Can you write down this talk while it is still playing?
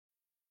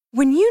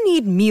When you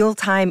need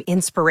mealtime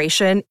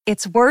inspiration,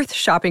 it's worth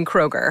shopping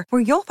Kroger,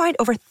 where you'll find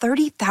over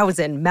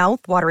 30,000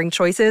 mouth-watering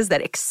choices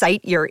that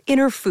excite your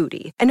inner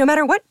foodie. And no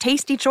matter what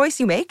tasty choice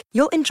you make,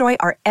 you'll enjoy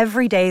our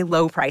everyday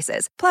low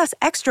prices, plus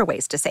extra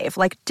ways to save,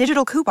 like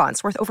digital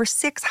coupons worth over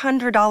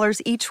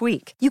 $600 each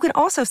week. You can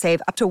also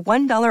save up to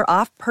 $1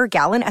 off per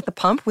gallon at the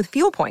pump with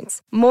fuel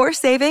points. More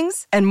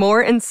savings and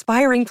more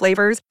inspiring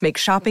flavors make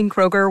shopping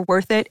Kroger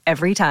worth it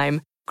every time.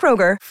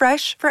 Kroger,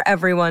 fresh for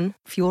everyone.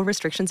 Fuel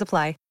restrictions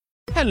apply.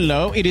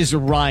 Hello, it is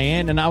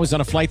Ryan, and I was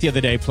on a flight the other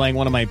day playing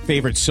one of my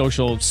favorite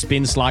social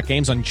spin slot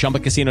games on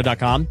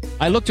ChumbaCasino.com.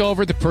 I looked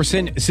over at the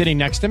person sitting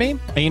next to me,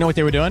 and you know what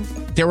they were doing?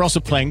 They were also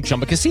playing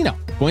Chumba Casino.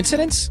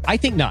 Coincidence? I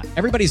think not.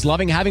 Everybody's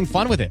loving having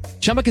fun with it.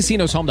 Chumba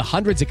Casino is home to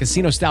hundreds of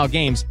casino-style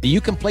games that you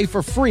can play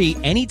for free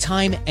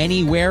anytime,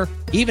 anywhere,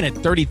 even at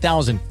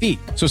 30,000 feet.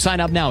 So sign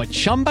up now at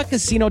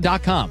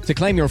ChumbaCasino.com to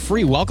claim your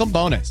free welcome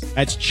bonus.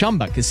 That's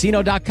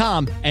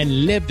ChumbaCasino.com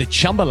and live the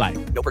Chumba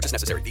life. No purchase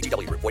necessary.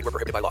 VGW. Void where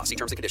prohibited by law. See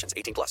terms and conditions.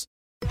 18+.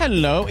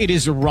 Hello, it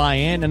is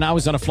Ryan, and I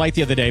was on a flight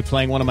the other day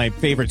playing one of my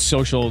favorite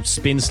social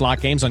spin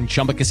slot games on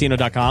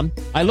ChumbaCasino.com.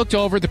 I looked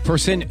over at the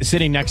person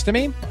sitting next to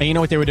me, and you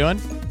know what they were doing?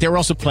 They were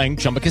also playing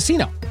Chumba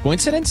Casino.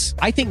 Coincidence?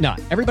 I think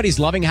not. Everybody's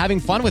loving having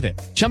fun with it.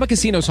 Chumba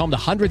Casino is home to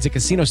hundreds of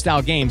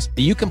casino-style games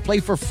that you can play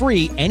for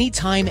free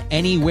anytime,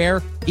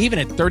 anywhere, even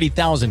at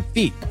 30,000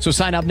 feet. So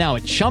sign up now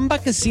at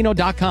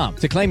ChumbaCasino.com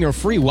to claim your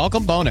free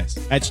welcome bonus.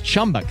 That's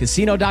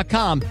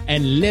ChumbaCasino.com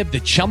and live the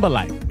Chumba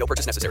life. No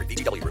purchase necessary.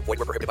 VGW. Void where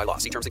prohibited by law.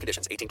 See terms and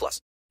conditions. 18+.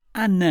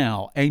 And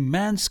now, a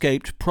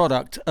Manscaped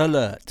product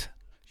alert.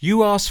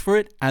 You asked for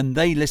it and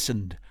they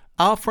listened.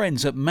 Our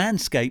friends at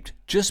Manscaped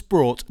just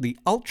brought the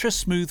Ultra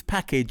Smooth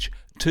package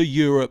to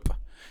Europe.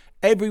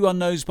 Everyone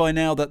knows by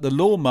now that the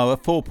Lawnmower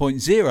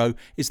 4.0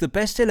 is the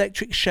best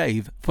electric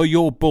shave for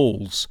your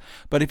balls.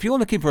 But if you're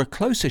looking for a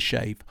closer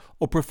shave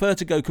or prefer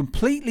to go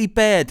completely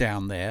bare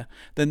down there,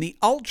 then the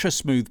Ultra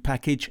Smooth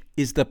package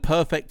is the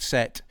perfect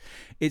set.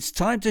 It's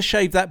time to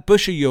shave that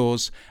bush of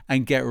yours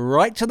and get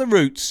right to the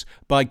roots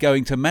by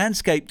going to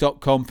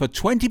manscaped.com for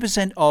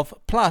 20% off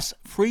plus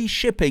free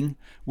shipping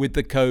with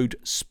the code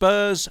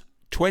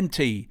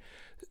SPURS20.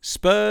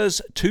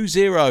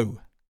 SPURS20.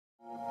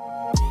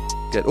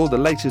 Get all the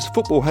latest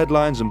football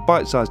headlines and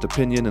bite-sized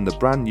opinion in the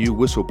brand new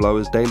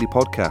Whistleblowers Daily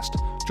podcast.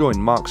 Join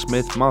Mark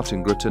Smith,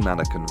 Martin Gritton and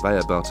a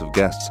conveyor belt of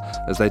guests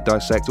as they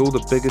dissect all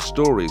the biggest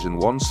stories in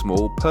one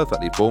small,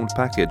 perfectly formed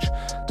package.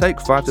 Take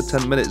 5 to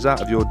 10 minutes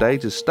out of your day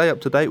to stay up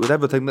to date with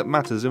everything that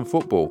matters in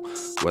football.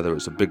 Whether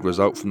it's a big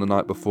result from the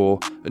night before,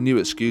 a new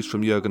excuse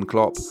from Jurgen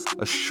Klopp,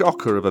 a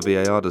shocker of a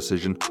VAR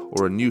decision,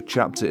 or a new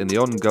chapter in the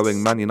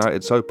ongoing Man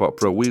United soap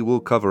opera, we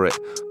will cover it.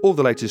 All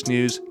the latest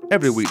news,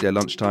 every weekday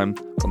lunchtime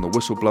on the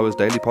Whistleblowers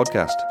Daily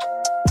podcast.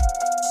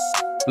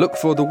 Look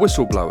for the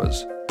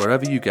Whistleblowers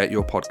wherever you get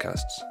your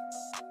podcasts.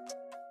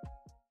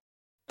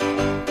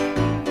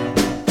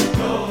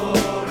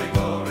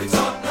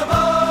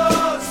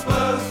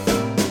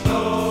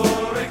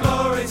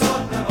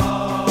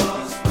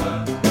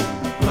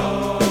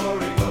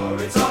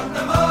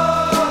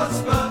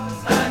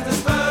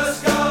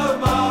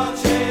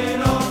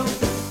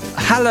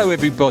 Hello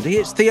everybody,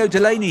 it's Theo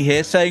Delaney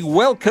here saying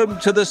welcome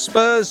to the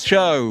Spurs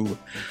Show.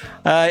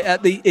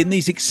 In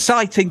these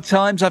exciting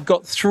times, I've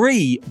got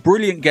 3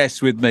 brilliant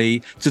guests with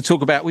me to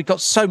talk about. We've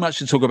got so much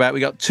to talk about. We've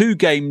got 2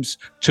 games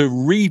to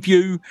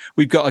review.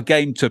 We've got a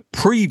game to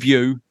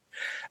preview.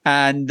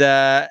 And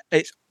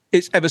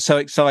it's ever so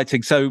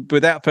exciting. So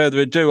without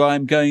further ado,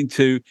 I'm going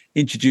to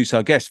introduce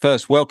our guest.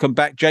 First, welcome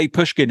back, Jay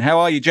Pushkin. How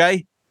are you,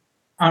 Jay?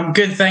 I'm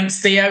good, thanks,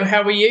 Theo.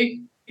 How are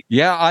you?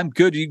 Yeah, I'm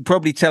good. You can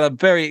probably tell I'm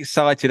very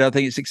excited. I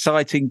think it's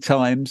exciting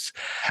times.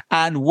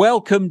 And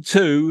welcome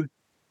to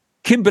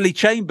Kimberly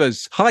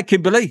Chambers. Hi,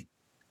 Kimberly.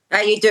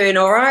 How you doing?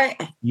 All right?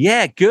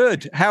 Yeah,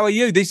 good. How are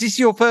you? This is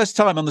your first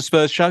time on the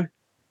Spurs Show?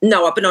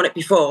 No, I've been on it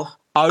before.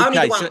 Okay,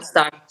 only once,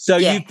 though. So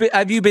yeah.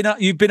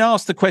 you've been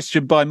asked the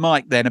question by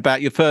Mike then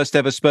about your first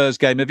ever Spurs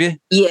game, have you?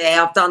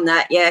 Yeah, I've done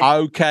that. Yeah.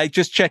 Okay,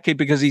 just checking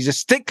because he's a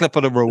stickler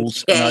for the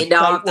rules. Yeah, no,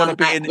 I've done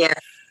that. Yeah.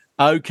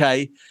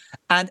 Okay,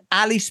 and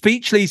Ali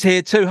Speechley's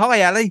here too.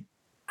 Hi, Ali.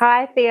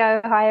 Hi, Theo.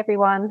 Hi,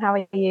 everyone. How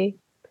are you?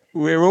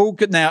 We're all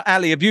good now.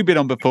 Ali, have you been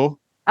on before?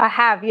 I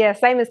have, yeah,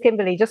 same as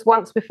Kimberly, just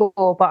once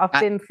before, but I've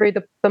been through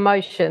the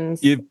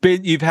motions.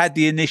 You've had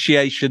the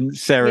initiation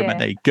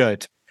ceremony. Yeah.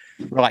 Good.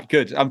 Right,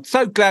 good. I'm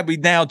so glad we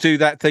now do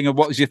that thing of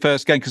what was your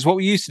first game, because what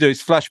we used to do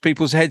is flush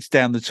people's heads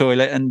down the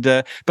toilet, and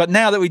but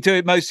now that we do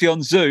it mostly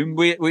on Zoom,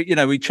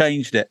 we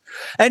changed it.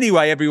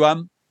 Anyway,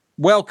 everyone,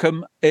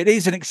 welcome. It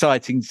is an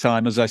exciting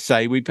time, as I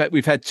say.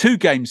 We've had 2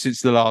 games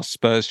since the last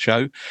Spurs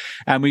show,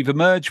 and we've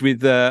emerged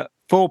with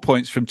 4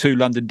 points from 2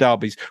 London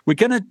derbies. We're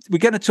gonna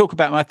talk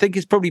about them. I think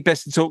it's probably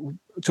best to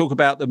talk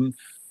about them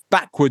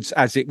backwards,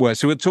 as it were.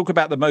 So we'll talk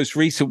about the most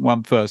recent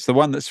one first, the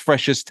one that's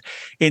freshest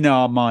in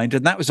our mind,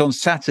 and that was on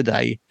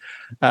Saturday,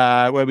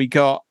 where we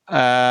got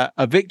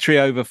a victory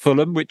over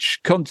Fulham, which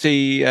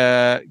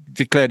Conte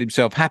declared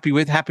himself happy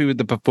with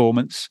the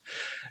performance.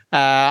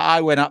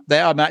 I went up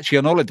there. I'm actually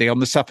on holiday on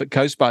the Suffolk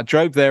coast, but I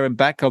drove there and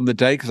back on the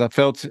day because I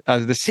felt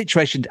the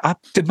situation, I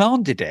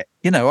demanded it.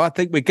 I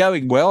think we're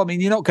going well. I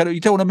mean, you don't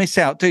want to miss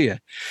out, do you?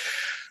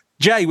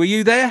 Jay, were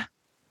you there?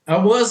 I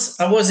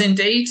was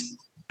indeed.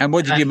 And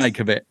what did you make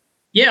of it?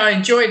 Yeah, I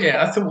enjoyed it.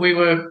 I thought we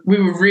were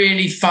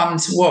really fun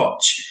to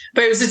watch.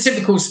 But it was a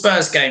typical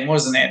Spurs game,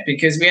 wasn't it?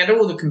 Because we had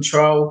all the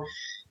control,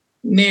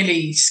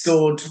 nearly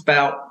scored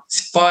about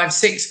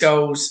 5-6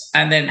 goals,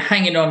 and then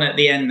hanging on at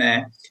the end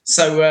there.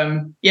 So,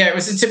 it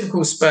was a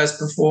typical Spurs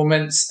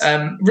performance.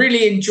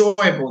 Really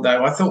enjoyable,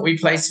 though. I thought we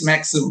played some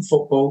excellent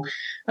football.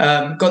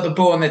 Got the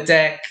ball on the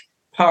deck,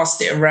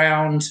 passed it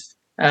around.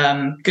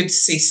 Good to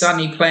see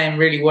Sonny playing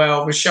really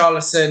well.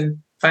 Richarlison,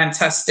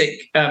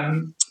 fantastic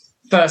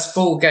first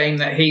full game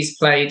that he's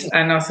played.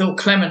 And I thought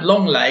Clement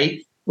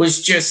Longley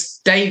was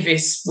just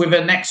Davis with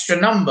an extra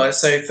number.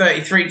 So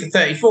 33 to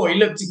 34. He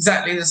looked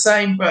exactly the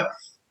same, but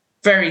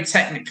very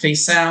technically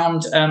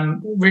sound,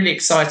 really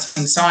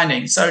exciting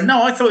signing. So,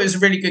 no, I thought it was a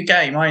really good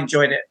game. I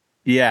enjoyed it.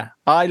 Yeah,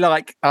 I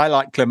like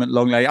Clement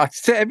Longley.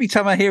 Every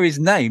time I hear his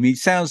name, he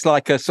sounds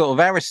like a sort of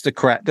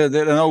aristocrat,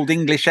 an old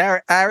English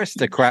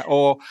aristocrat,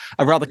 or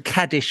a rather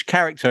caddish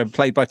character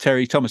played by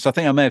Terry Thomas. I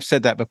think I may have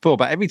said that before,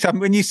 but every time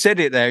when you said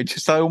it there,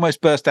 I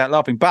almost burst out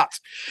laughing. But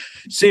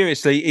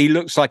seriously, he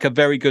looks like a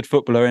very good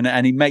footballer,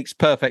 and he makes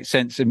perfect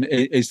sense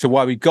as to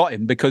why we got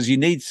him, because you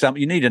need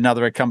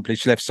another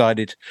accomplished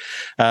left-sided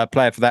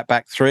player for that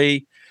back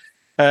three.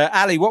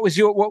 Ali, what was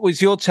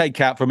your take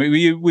out from it?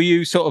 Were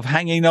you sort of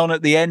hanging on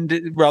at the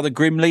end rather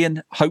grimly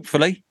and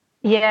hopefully?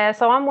 Yeah,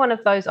 so I'm one of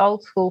those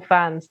old school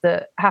fans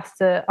that has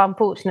to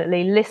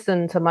unfortunately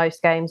listen to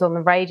most games on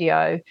the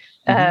radio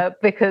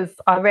because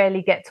I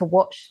rarely get to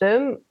watch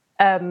them.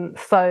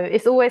 So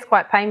it's always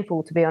quite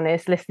painful, to be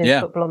honest, listening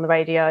to football on the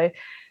radio.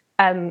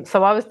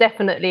 So I was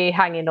definitely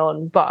hanging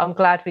on, but I'm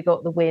glad we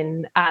got the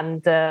win.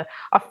 And I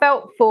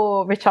felt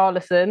for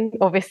Richarlison,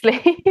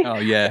 obviously. Oh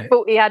yeah, he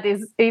thought he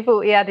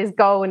had his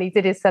goal and he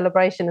did his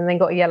celebration, and then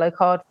got a yellow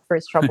card for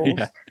his troubles.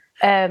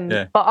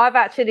 But I've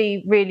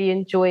actually really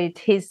enjoyed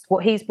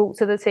what he's brought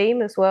to the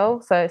team as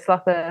well. So it's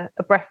like a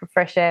breath of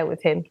fresh air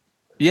with him.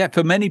 Yeah,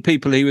 for many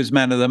people, he was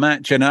man of the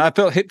match. And I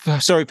felt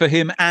sorry for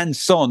him and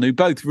Son, who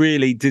both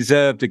really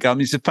deserved a goal. I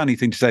mean, it's a funny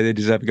thing to say they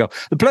deserve a goal.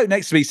 The bloke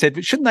next to me said,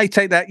 but shouldn't they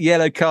take that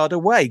yellow card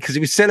away? Because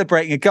he was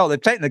celebrating a goal.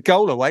 They've taken the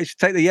goal away. Should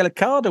take the yellow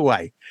card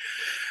away.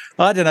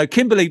 I don't know.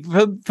 Kimberly,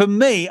 for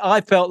me,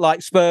 I felt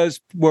like Spurs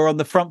were on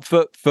the front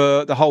foot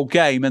for the whole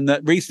game, and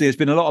that recently there's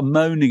been a lot of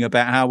moaning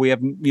about how we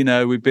haven't,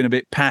 we've been a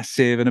bit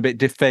passive and a bit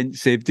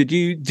defensive.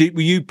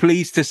 Were you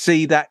pleased to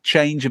see that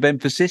change of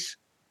emphasis?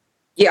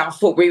 Yeah, I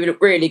thought we were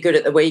really good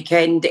at the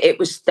weekend. It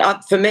was,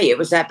 for me, it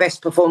was our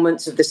best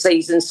performance of the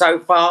season so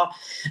far.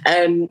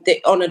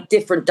 On a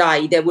different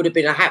day, there would have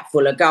been a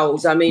hatful of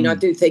goals. I mean, I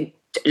do think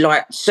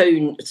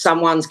soon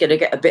someone's going to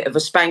get a bit of a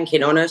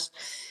spanking on us.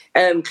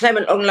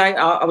 Clement Longley,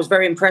 I was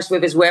very impressed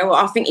with as well.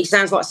 I think he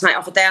sounds like something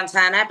off of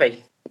Downton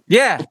Abbey.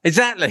 Yeah,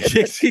 exactly.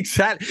 Yes,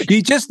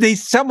 exactly.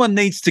 Someone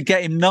needs to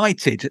get him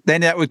knighted.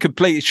 Then that would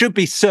complete. It should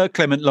be Sir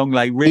Clement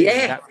Longley. Really.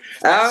 Yeah.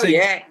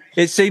 Yeah.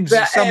 It seems.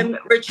 But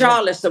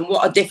Richarlison,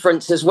 what a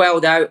difference as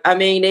well, though. I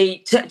mean,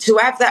 to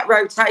have that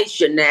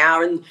rotation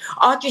now, and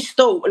I just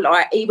thought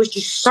he was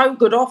just so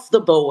good off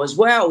the ball as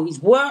well.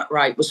 His work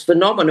rate was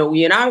phenomenal,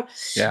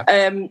 Yeah.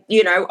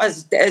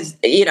 As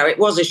it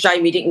was a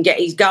shame he didn't get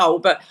his goal,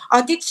 but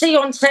I did see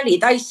on telly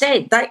they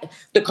said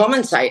the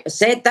commentator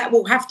said that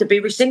will have to be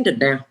rescinded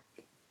now.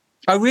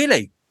 Oh,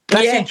 really?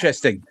 That's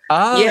interesting.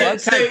 Oh, yeah.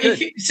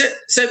 Okay,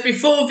 so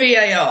before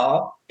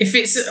VAR, if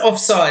it's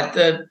offside,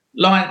 the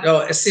line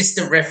or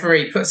assistant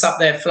referee puts up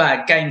their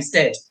flag, game's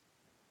dead.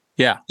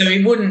 Yeah. So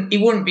he wouldn't be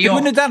on. He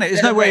wouldn't have done it.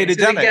 There's no way he'd have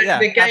done it. Yeah,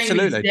 the game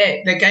absolutely. Is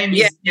dead. The game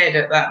is dead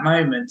at that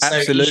moment. So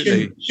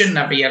absolutely. He shouldn't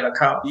have a yellow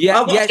card.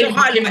 Yeah,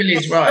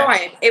 Kimberly's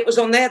right. It was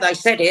on there. They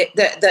said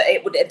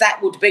that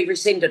would be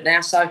rescinded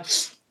now. So.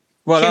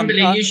 Well,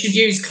 Kimberly, you should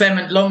use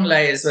Clement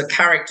Longley as a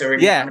character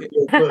in your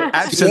book.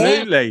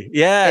 Absolutely.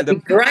 Yeah.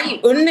 That'd be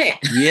great, wouldn't it?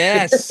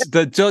 Yes,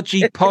 the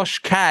dodgy posh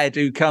cad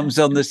who comes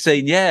on the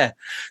scene. Yeah.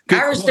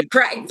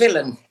 Aristocratic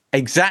villain.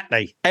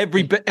 Exactly.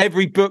 Every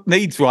book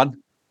needs one.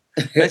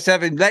 Let's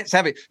have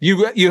it.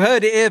 You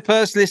heard it here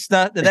first,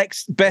 listener. The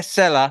next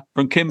bestseller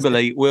from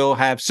Kimberly will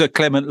have Sir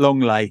Clement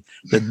Longley,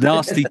 the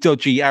nasty,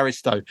 dodgy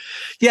aristo.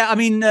 Yeah, I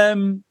mean,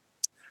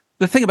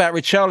 the thing about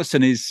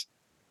Richarlison is,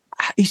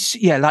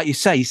 like you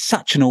say, he's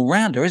such an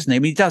all-rounder, isn't he? I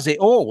mean, he does it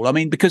all. I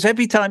mean, because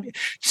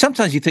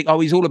sometimes you think,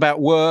 he's all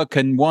about work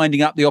and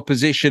winding up the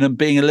opposition and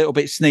being a little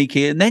bit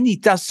sneaky, and then he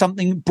does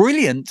something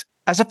brilliant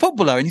as a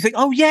footballer, and you think,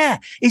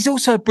 he's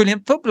also a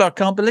brilliant footballer. I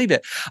can't believe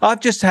it.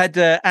 I've just had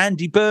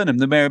Andy Burnham,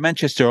 the Mayor of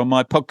Manchester, on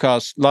my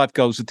podcast, Live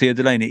Goals with Thea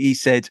Delaney. He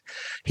said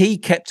he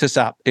kept us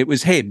up. It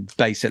was him,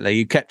 basically,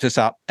 who kept us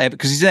up,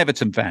 because he's an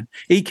Everton fan.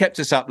 He kept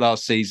us up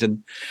last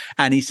season,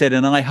 and he said,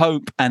 and I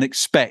hope and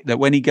expect that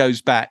when he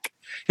goes back,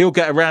 he'll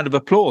get a round of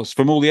applause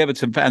from all the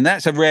Everton fans. And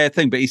that's a rare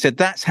thing. But he said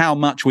that's how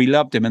much we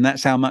loved him and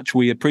that's how much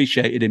we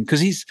appreciated him, because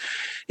he's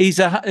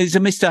a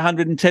Mr.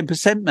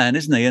 110% man,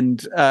 isn't he?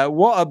 And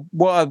what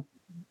a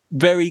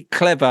very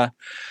clever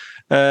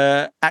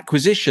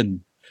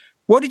acquisition.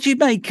 What did you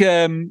make?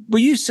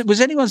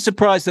 Was anyone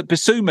surprised that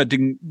Bissouma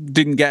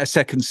didn't get a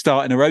second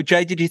start in a row?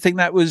 Jay, did you think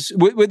that was?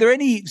 Were there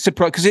any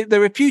surprise? Because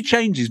there were a few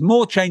changes,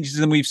 more changes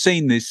than we've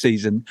seen this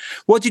season.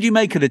 What did you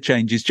make of the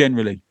changes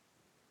generally?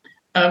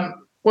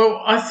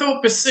 Well, I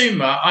thought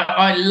Bissouma.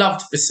 I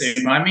loved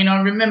Bissouma. I mean, I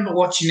remember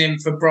watching him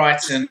for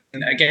Brighton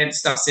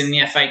against us in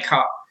the FA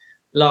Cup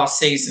last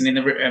season.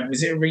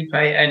 Was it a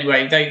replay?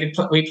 Anyway,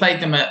 we played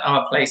them at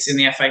our place in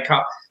the FA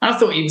Cup, and I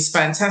thought he was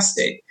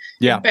fantastic.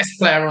 Yeah, best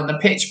player on the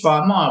pitch by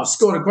a mile,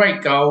 scored a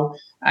great goal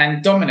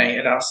and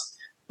dominated us.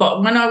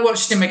 But when I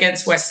watched him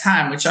against West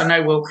Ham, which I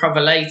know we'll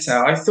cover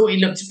later, I thought he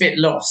looked a bit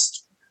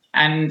lost.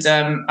 And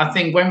I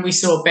think when we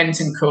saw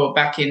Bentancur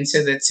back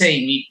into the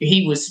team,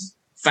 he was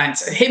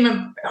fantastic. Him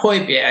and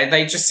Højbjerg,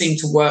 they just seem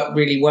to work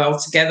really well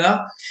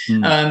together.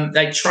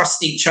 They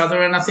trust each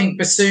other. And I think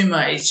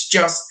Bissouma is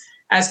just,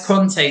 as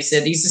Conte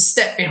said, he's a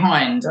step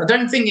behind. I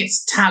don't think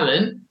it's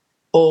talent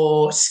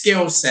or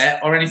skill set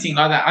or anything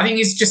like that. I think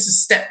it's just a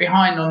step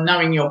behind on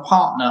knowing your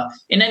partner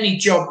in any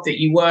job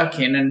that you work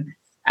in. And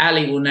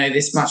Ali will know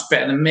this much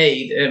better than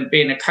me,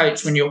 being a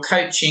coach. When you're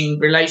coaching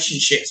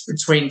relationships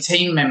between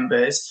team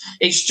members,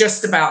 it's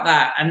just about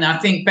that. And I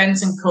think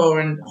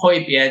Bentancur and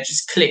Højbjerg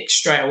just click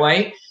straight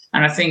away.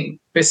 And I think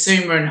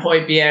Bissouma and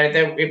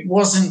Højbjerg, it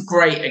wasn't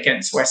great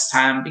against West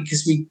Ham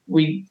because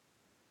we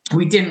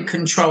didn't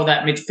control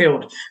that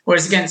midfield.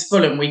 Whereas against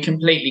Fulham, we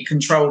completely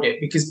controlled it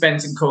because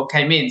Bentancur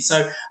came in.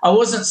 So I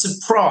wasn't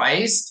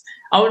surprised.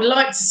 I would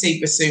like to see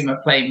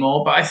Bissouma play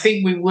more, but I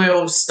think we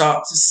will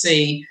start to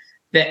see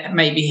that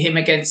maybe him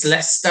against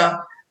Leicester,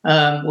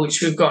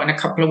 which we've got in a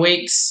couple of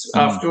weeks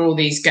after all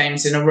these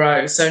games in a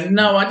row. So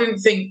no, I didn't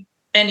think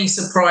any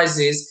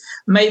surprises.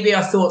 Maybe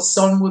I thought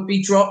Son would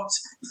be dropped.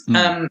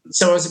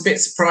 So I was a bit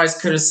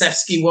surprised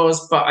Kulusevski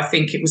was, but I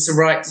think it was the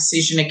right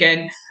decision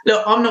again.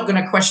 Look, I'm not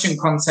going to question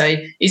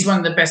Conte. He's one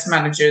of the best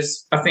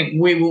managers I think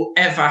we will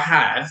ever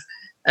have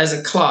as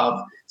a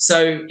club.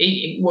 So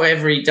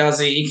whatever he does,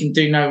 he can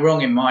do no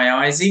wrong in my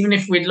eyes. Even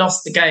if we'd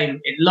lost the game,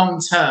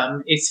 long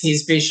term, it's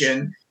his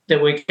vision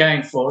that we're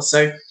going for.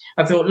 So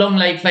I thought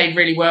Longley played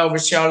really well.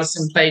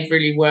 Richarlison played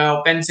really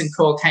well.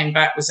 Bentancur came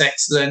back, was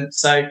excellent.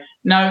 So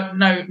no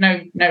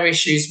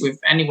issues with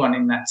anyone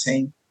in that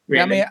team.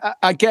 Really. I mean,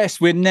 I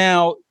guess we're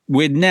now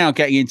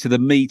getting into the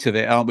meat of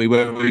it, aren't we?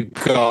 Where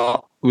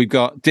we've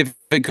got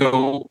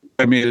difficult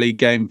Premier League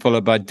game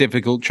followed by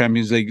difficult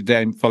Champions League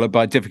game followed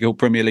by difficult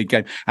Premier League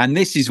game, and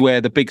this is where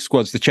the big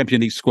squads, the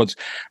Champions League squads,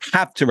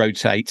 have to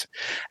rotate.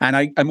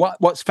 And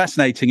what's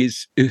fascinating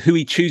is who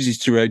he chooses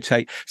to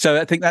rotate.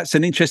 So I think that's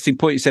an interesting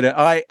point you said.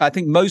 I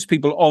think most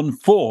people on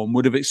form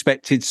would have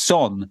expected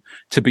Son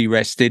to be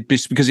rested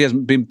because he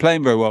hasn't been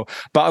playing very well.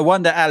 But I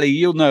wonder, Ali,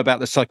 you'll know about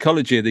the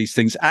psychology of these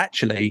things.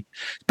 Actually,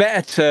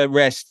 better to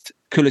rest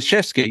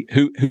Kulusevski,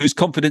 whose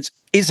confidence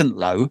isn't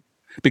low,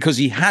 because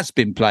he has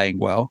been playing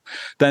well,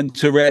 than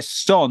to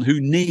rest Son, who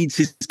needs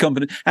his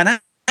confidence. And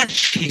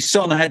actually,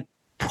 Son had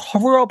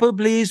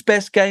probably his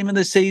best game of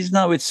the season,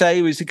 I would say.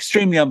 He was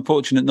extremely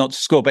unfortunate not to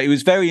score, but he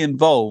was very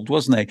involved,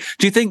 wasn't he?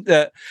 Do you think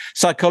that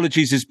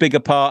psychology is as big a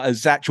part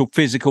as actual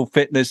physical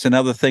fitness and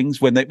other things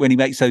when he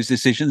makes those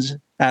decisions,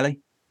 Ali?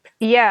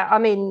 Yeah, I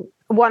mean,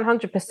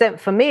 100%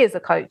 for me as a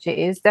coach, it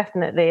is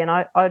definitely. And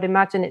I would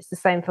imagine it's the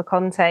same for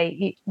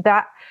Conte.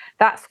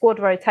 That squad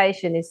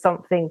rotation is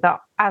something that,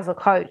 as a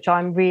coach,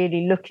 I'm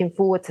really looking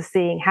forward to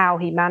seeing how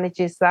he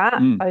manages that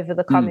over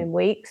the coming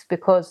weeks,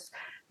 because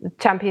the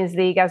Champions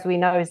League, as we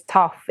know, is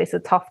tough. It's a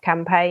tough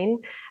campaign.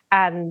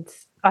 And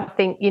I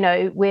think,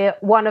 we're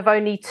one of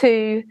only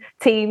 2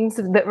 teams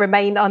that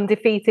remain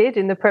undefeated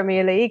in the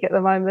Premier League at the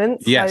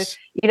moment. Yes.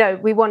 So,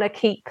 we want to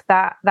keep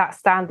that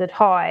standard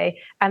high.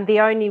 And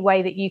the only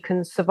way that you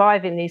can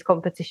survive in these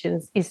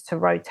competitions is to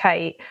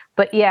rotate.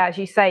 But yeah, as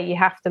you say, you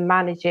have to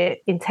manage it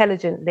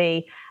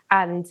intelligently.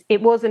 And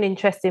it was an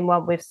interesting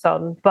one with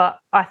Son, but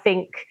I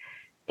think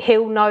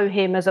he'll know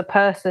him as a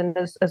person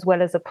as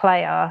well as a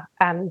player.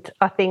 And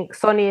I think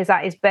Sonny is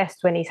at his best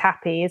when he's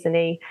happy, isn't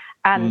he?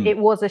 And it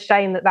was a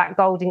shame that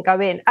goal didn't go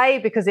in.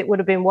 Because it would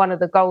have been one of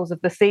the goals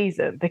of the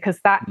season, because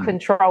that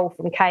control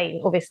from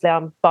Kane, obviously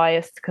I'm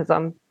biased because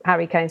I'm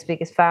Harry Kane's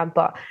biggest fan,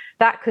 but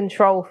that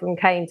control from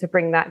Kane to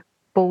bring that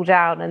ball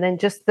down, and then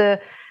just the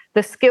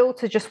skill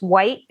to just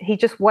wait. He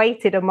just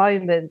waited a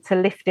moment to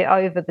lift it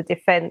over the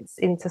defence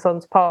into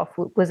Son's path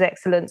was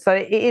excellent. So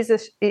it is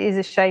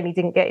a shame he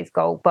didn't get his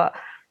goal, but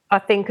I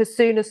think as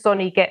soon as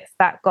Sonny gets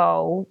that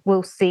goal,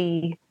 we'll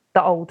see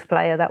the old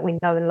player that we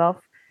know and love.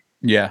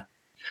 Yeah.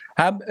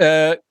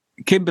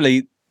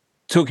 Kimberly,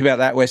 talking about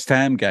that West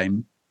Ham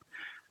game,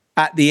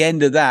 at the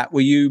end of that, were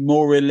you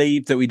more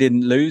relieved that we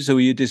didn't lose, or were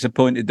you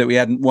disappointed that we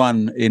hadn't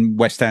won in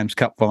West Ham's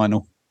cup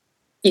final?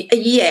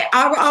 Yeah,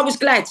 I was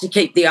glad to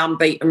keep the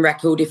unbeaten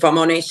record, if I'm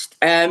honest.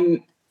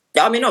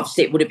 I mean,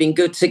 obviously it would have been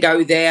good to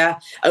go there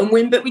and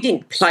win, but we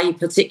didn't play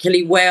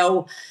particularly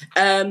well.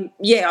 I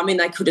mean,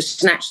 they could have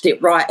snatched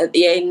it right at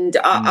the end.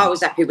 I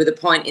was happy with the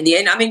point in the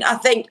end. I mean, I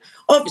think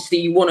obviously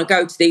you want to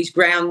go to these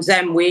grounds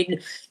and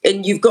win,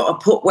 and you've got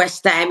to put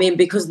West Ham in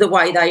because the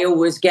way they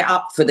always get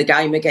up for the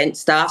game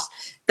against us.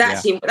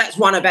 That's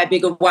one of our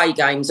big away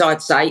games,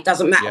 I'd say. It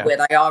doesn't matter where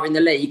they are in the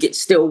league. It's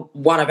still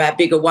one of our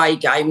big away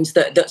games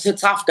that's a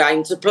tough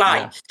game to play.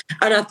 Yeah.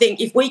 And I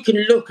think if we can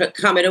look at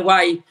coming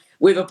away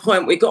with a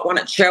point, we got one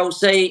at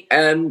Chelsea.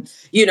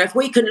 If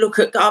we can look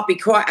at, I'd be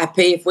quite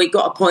happy if we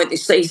got a point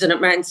this season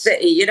at Man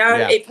City.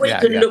 If we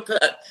can look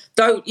at,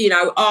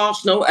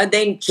 Arsenal, and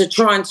then to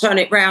try and turn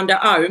it round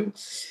at home,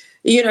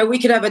 we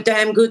could have a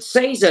damn good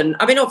season.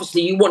 I mean,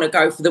 obviously you want to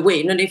go for the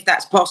win, and if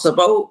that's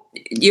possible,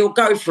 you'll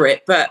go for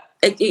it. But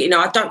I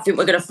don't think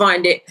we're going to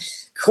find it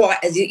quite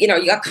as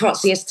I can't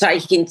see us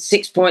taking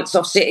 6 points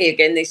off City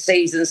again this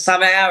season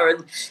somehow.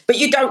 But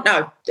you don't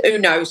know. Who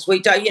knows? We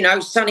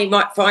don't. Sonny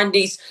might find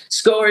his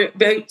scoring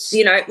boots.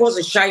 It was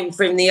a shame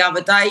for him the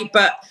other day,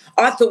 but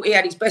I thought he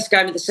had his best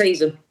game of the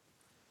season.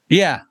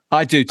 Yeah,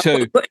 I do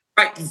too.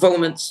 Great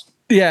performance.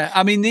 Yeah,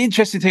 I mean, the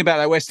interesting thing about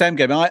that West Ham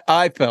game,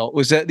 I felt,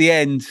 was at the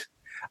end.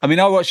 I mean,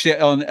 I watched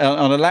it on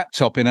a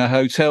laptop in a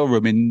hotel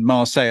room in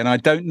Marseille, and I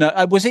don't know,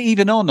 was it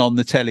even on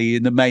the telly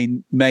in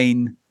the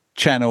main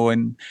channel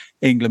in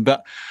England?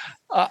 But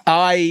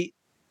I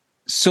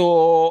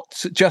saw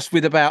just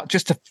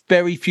a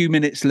very few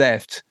minutes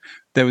left,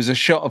 there was a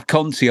shot of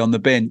Conte on the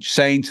bench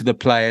saying to the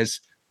players,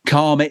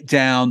 "Calm it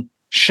down,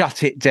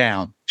 shut it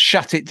down,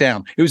 shut it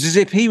down." It was as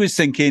if he was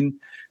thinking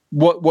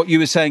what you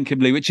were saying,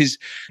 Kimberly, which is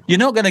you're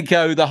not going to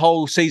go the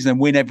whole season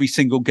and win every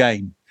single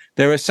game.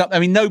 There are some, I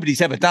mean,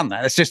 nobody's ever done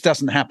that. It just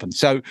doesn't happen.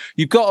 So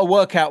you've got to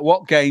work out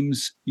what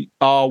games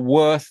are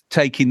worth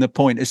taking the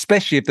point,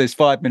 especially if there's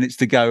 5 minutes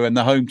to go and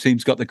the home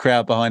team's got the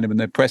crowd behind them and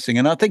they're pressing.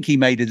 And I think he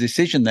made a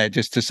decision there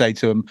just to say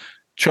to them,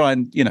 try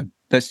and,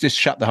 let's just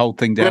shut the whole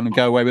thing down and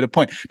go away with a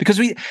point. Because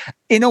we,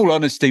 in all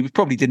honesty, we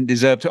probably didn't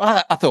deserve to.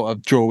 I thought a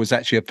draw was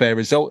actually a fair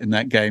result in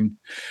that game.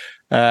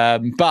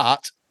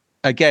 But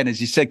again, as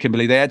you said,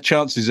 Kimberly, they had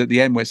chances at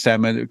the end, West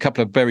Ham, a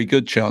couple of very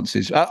good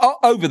chances.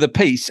 Over the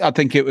piece, I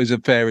think it was a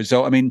fair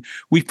result. I mean,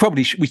 we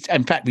definitely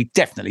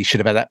should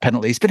have had that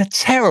penalty. It's been a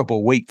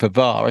terrible week for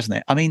VAR, hasn't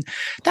it? I mean,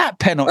 that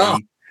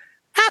penalty,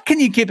 how can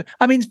you give...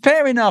 I mean,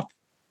 fair enough,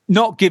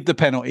 not give the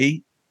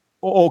penalty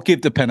or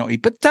give the penalty,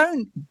 but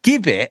don't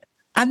give it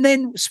and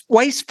then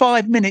waste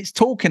 5 minutes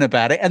talking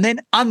about it and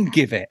then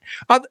ungive it.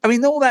 I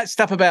mean, all that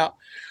stuff about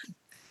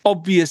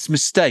obvious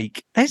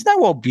mistake. There's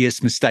no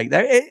obvious mistake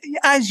there.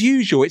 As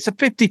usual, it's a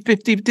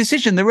 50-50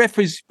 decision. The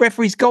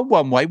referee's gone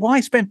one way. Why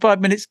spend 5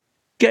 minutes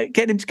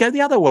getting him to go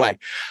the other way?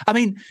 I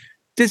mean,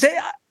 does it...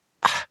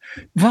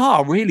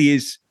 VAR really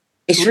is...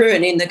 It's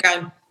ruining the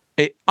game.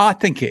 I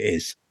think it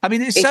is. I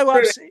mean, it's so...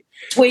 This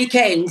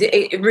weekend,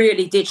 it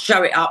really did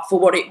show it up for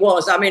what it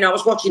was. I mean, I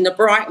was watching the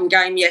Brighton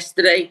game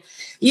yesterday.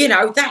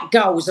 That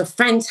goal was a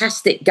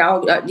fantastic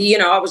goal.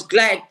 I was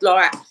glad,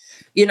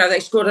 they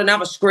scored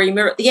another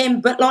screamer at the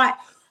end. But,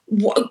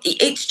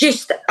 it's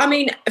just, I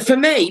mean, for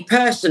me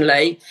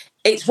personally,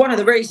 it's one of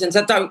the reasons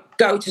I don't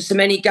go to so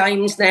many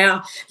games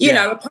now.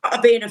 A part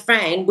of being a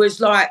fan was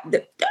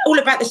all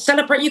about the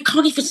celebrate. You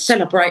can't even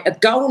celebrate a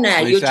goal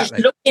now. Exactly. You're just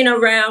looking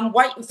around,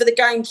 waiting for the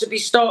game to be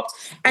stopped,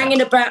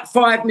 hanging about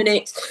 5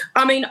 minutes.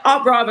 I mean,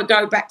 I'd rather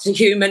go back to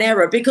human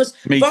error because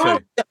VAR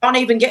aren't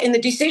even getting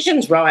the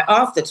decisions right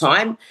half the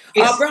time.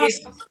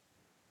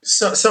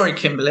 Sorry,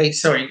 Kimberly.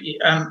 Sorry.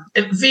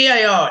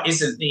 VAR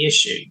isn't the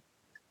issue.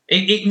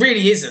 It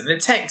really isn't. The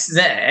text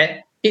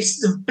there,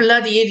 it's the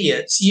bloody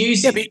idiots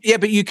using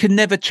it. But you can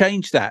never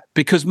change that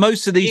because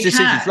most of these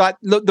decisions,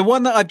 look, the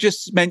one that I've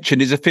just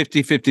mentioned is a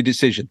 50-50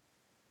 decision.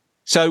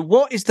 So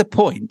what is the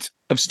point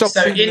of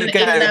stopping the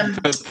game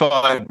for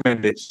 5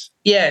 minutes?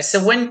 Yeah,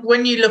 so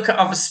when you look at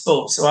other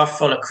sports, so I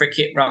follow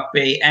cricket,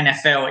 rugby,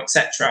 NFL,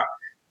 etc.,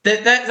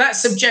 that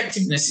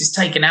subjectiveness is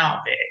taken out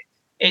of it.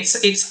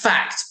 It's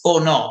fact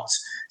or not.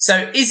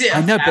 So is it?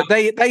 I know, but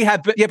they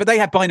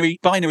have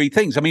binary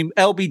things. I mean,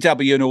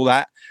 LBW and all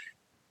that.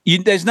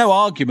 There's no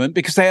argument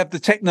because they have the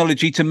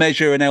technology to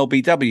measure an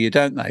LBW,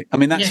 don't they? I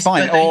mean, that's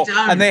fine.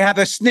 And they have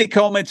a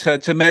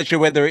snickometer to measure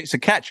whether it's a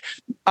catch.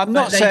 I'm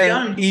not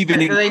saying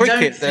even in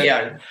cricket.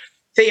 Theo,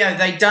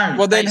 they don't.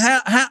 Well, then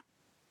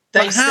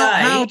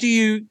how do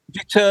you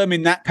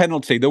determine that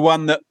penalty? The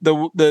one that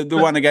the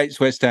one against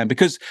West Ham,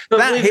 because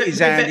that hit his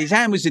hand. His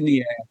hand was in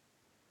the air.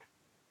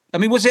 I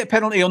mean, was it a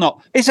penalty or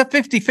not? It's a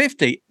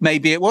 50-50.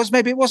 Maybe it was,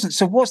 maybe it wasn't.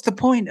 So what's the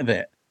point of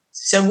it?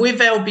 So with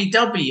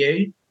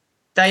LBW,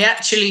 they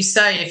actually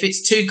say if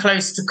it's too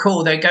close to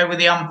call, they go with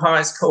the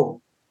umpire's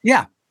call.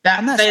 Yeah,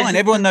 and that's fine.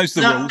 Everyone knows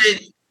the rules.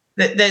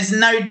 There's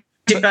no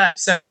debate.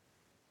 So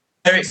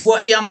it's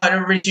what the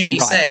umpire originally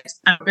said.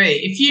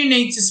 If you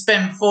need to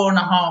spend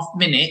 4.5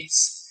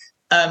 minutes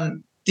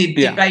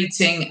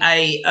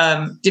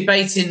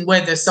debating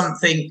whether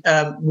something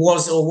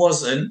was or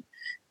wasn't,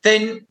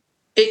 then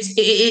it's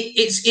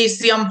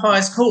the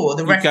umpire's call. Or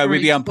the referee's go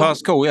with the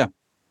umpire's call, yeah.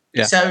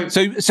 Yeah.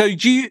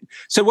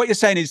 So what you're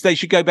saying is they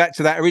should go back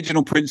to that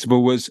original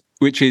principle,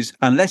 which is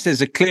unless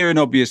there's a clear and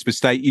obvious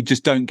mistake, you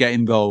just don't get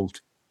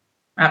involved.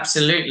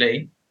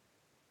 Absolutely.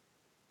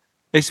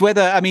 It's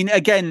whether, I mean,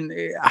 again,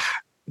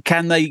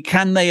 can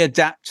they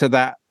adapt to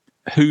that?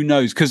 Who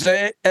knows? Because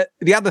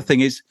the other thing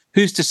is,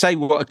 who's to say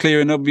what a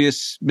clear and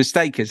obvious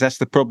mistake is? That's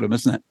the problem,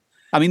 isn't it?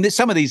 I mean,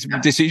 some of these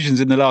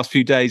decisions in the last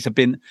few days have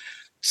been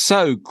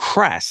so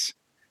crass.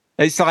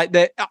 It's like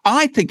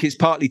I think it's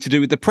partly to do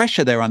with the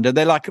pressure they're under.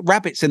 They're like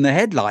rabbits in the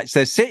headlights.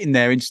 They're sitting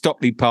there in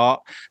Stockley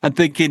Park and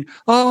thinking,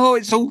 "Oh,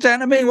 it's all down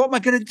to me. What am I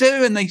going to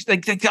do?" And they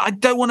I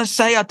don't want to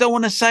say.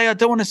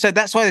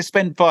 That's why they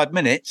spend 5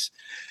 minutes.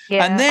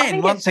 Yeah, and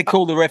then once they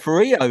call the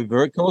referee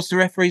over, of course, the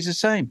referee's the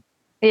same.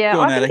 Yeah,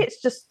 I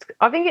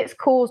think it's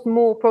caused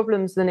more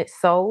problems than it's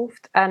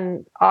solved.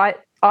 And I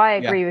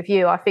agree with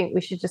you. I think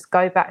we should just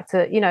go back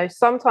to,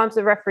 sometimes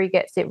the referee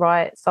gets it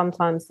right,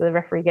 sometimes the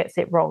referee gets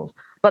it wrong.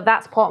 But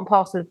that's part and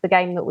parcel of the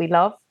game that we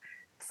love.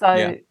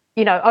 So,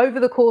 over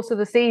the course of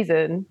the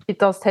season, it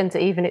does tend to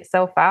even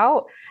itself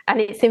out. And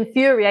it's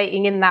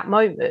infuriating in that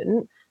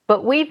moment.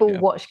 But we've all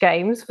watched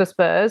games for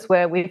Spurs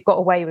where we've got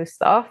away with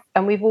stuff.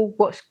 And we've all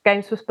watched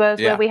games for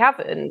Spurs where we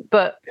haven't.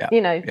 But,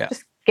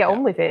 just get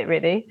on with it,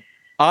 really.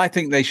 I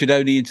think they should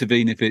only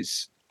intervene if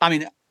it's... I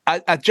mean,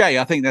 Jay,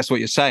 I think that's what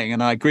you're saying,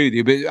 and I agree with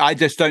you. But I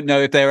just don't know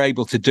if they're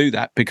able to do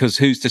that, because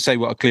who's to say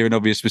what a clear and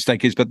obvious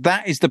mistake is? But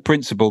that is the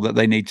principle that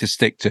they need to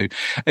stick to.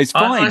 It's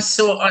fine. I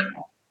saw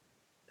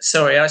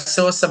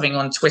something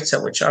on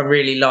Twitter which I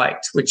really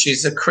liked, which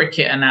is a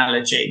cricket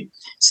analogy.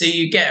 So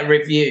you get a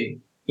review.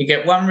 You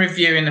get one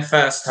review in the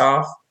first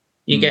half.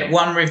 You get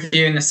one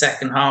review in the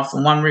second half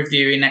and one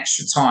review in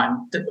extra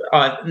time.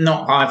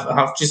 Not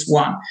half, just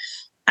one.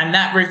 And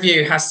that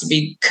review has to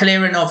be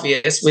clear and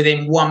obvious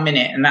within 1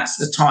 minute, and that's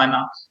the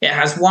timer. It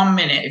has 1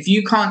 minute. If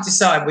you can't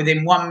decide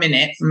within 1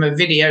 minute from a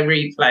video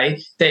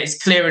replay that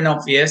it's clear and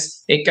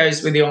obvious, it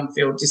goes with the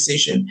on-field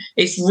decision.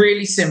 It's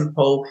really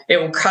simple. It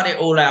will cut it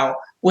all out.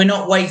 We're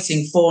not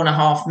waiting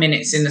 4.5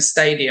 minutes in the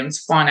stadium to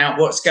find out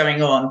what's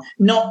going on.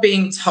 Not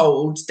being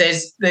told.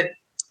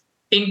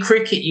 In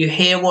cricket, you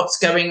hear what's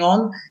going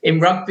on. In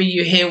rugby,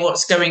 you hear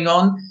what's going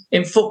on.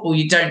 In football,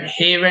 you don't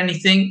hear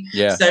anything.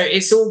 Yeah. So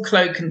it's all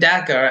cloak and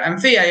dagger.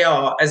 And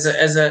VAR as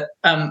a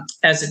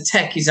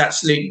tech is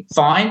absolutely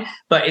fine,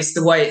 but it's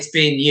the way it's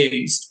being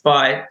used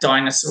by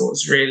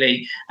dinosaurs,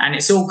 really. And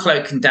it's all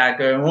cloak and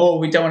dagger. And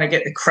we don't want to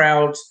get the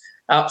crowd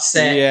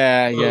upset.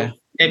 Yeah.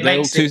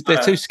 They're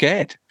too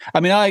scared. I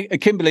mean,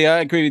 Kimberly, I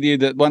agree with you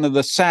that one of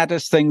the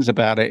saddest things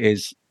about it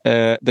is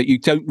that you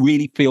don't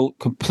really feel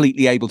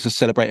completely able to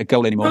celebrate a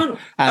goal anymore.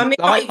 And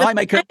I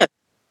make a...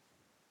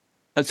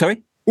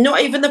 Sorry?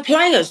 Not even the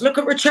players. Look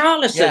at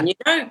Richarlison,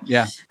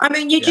 Yeah. I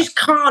mean, you just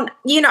can't,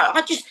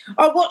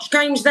 I watch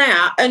games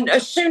now, and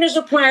as soon as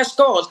a player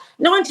scores,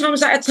 9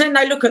 times out of 10,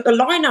 they look at the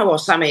lino or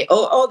something,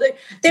 or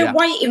they're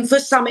waiting for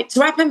something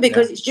to happen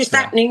because it's just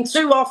happening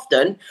too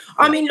often.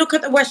 I mean, look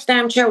at the West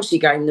Ham-Chelsea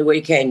game the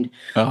weekend.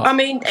 I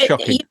mean,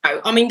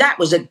 that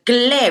was a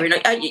glaring...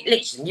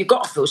 listen, you've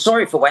got to feel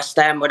sorry for West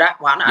Ham with that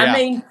one. I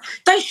mean,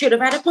 they should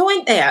have had a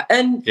point there.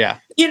 And,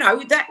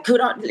 that could...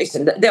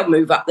 Listen, they'll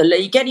move up the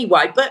league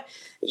anyway, but...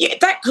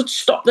 that could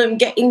stop them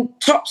getting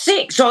top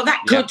 6, or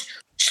that could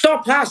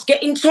stop us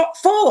getting top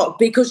 4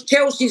 because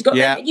Chelsea's got.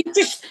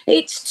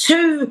 It's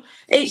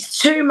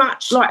too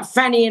much like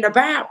fannying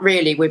about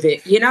really with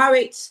it.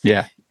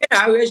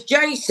 As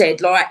Jay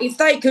said, like if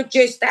they could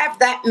just have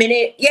that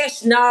minute,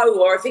 yes, no,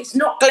 or if it's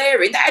not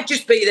glaring, that'd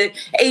just be the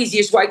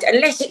easiest way.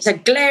 Unless it's a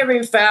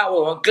glaring foul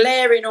or a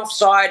glaring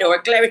offside or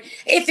a glaring,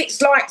 if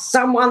it's like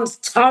someone's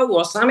toe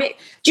or something,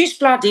 just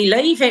bloody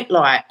leave it.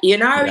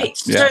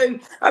 It's too.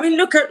 I mean,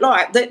 look at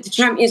like the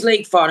Champions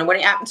League final when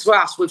it happened to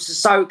us with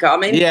Sissoko. I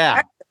mean,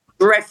 that's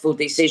a dreadful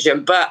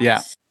decision, but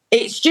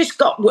it's just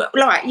got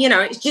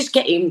it's just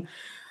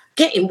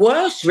getting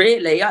worse,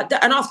 really. And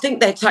I think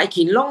they're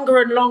taking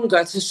longer and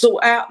longer to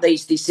sort out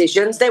these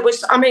decisions. There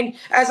was, I mean,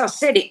 as I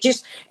said,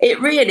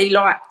 it really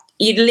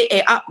you lit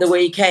it up the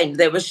weekend.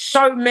 There were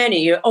so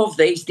many of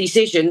these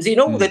decisions in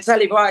all the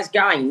televised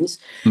games.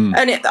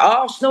 And at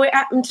Arsenal, it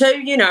happened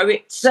too.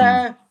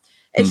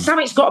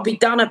 Something's got to be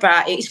done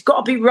about it. It's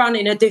got to be run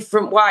in a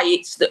different way.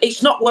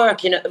 It's not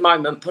working at the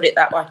moment, put it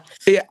that way.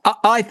 Yeah,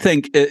 I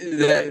think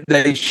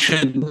they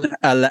shouldn't.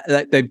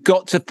 They've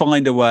got to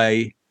find a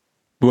way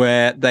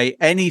where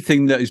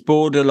anything that is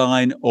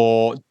borderline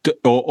or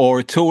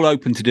at all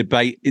open to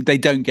debate, they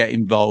don't get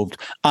involved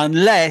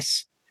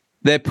unless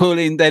they're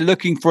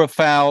looking for a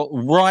foul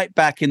right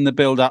back in the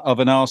build-up of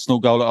an Arsenal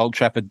goal at Old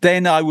Trafford.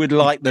 Then I would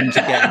like them to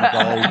get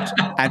involved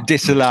and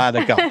disallow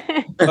the goal.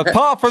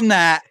 Apart from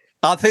that,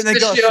 I think they've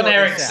got to sort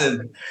this out.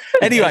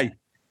 Anyway.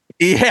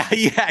 Yeah,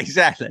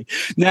 exactly.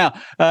 Now,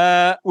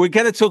 we're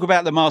going to talk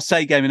about the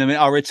Marseille game in a minute.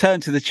 I'll return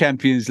to the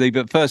Champions League,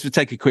 but first we'll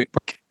take a quick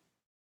break.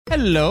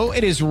 Hello,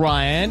 it is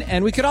Ryan,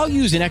 and we could all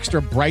use an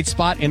extra bright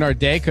spot in our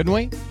day, couldn't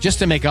we? Just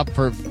to make up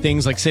for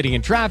things like sitting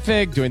in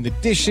traffic, doing the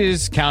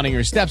dishes, counting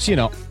your steps,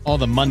 all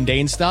the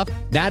mundane stuff.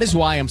 That is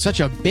why I'm such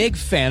a big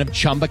fan of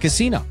Chumba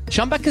Casino.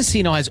 Chumba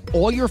Casino has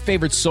all your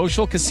favorite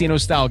social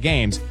casino-style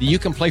games that you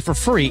can play for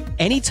free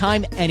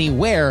anytime,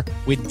 anywhere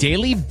with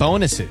daily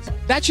bonuses.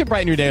 That should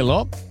brighten your day a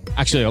little.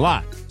 Actually, a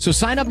lot. So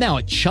sign up now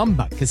at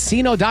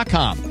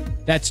ChumbaCasino.com.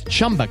 That's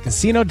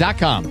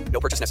ChumbaCasino.com. No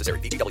purchase necessary.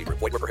 VGW Group.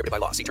 Void where prohibited by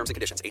law. See terms and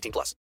conditions.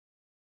 18+.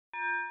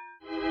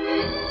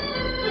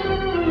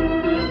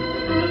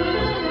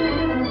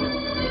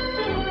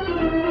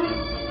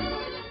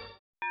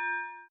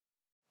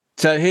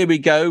 So here we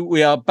go.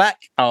 We are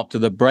back after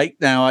the break.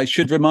 Now, I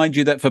should remind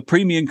you that for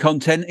premium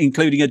content,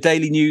 including a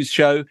daily news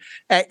show,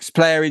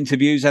 ex-player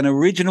interviews, and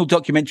original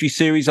documentary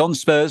series on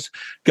Spurs,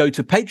 go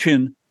to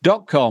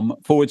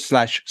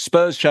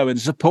patreon.com/Spurs Show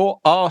and support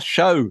our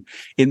show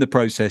in the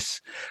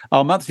process.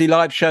 Our monthly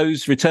live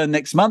shows return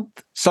next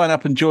month. Sign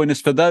up and join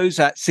us for those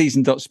at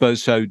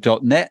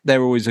season.spursshow.net.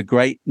 They're always a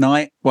great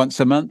night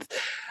once a month.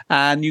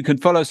 And you can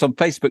follow us on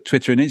Facebook,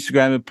 Twitter, and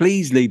Instagram. And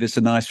please leave us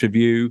a nice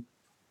review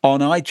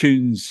on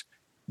iTunes.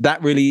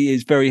 That really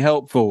is very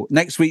helpful.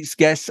 Next week's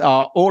guests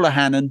are Orla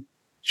Hannon,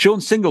 Sean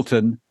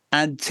Singleton,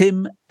 and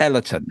Tim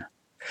Ellerton.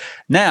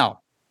 Now,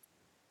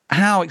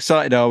 how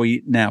excited are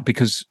we now?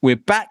 Because we're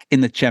back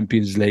in the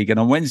Champions League, and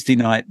on Wednesday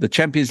night, the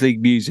Champions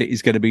League music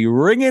is going to be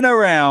ringing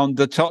around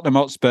the Tottenham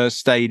Hotspur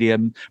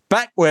Stadium,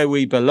 back where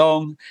we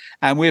belong,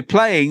 and we're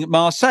playing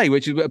Marseille,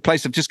 which is a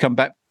place I've just come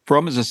back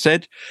from, as I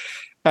said.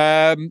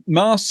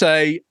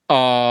 Marseille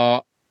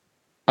are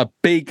a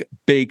big,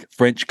 big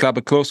French club.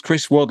 Of course,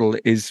 Chris Waddle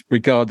is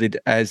regarded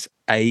as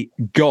a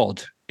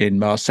god in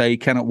Marseille. He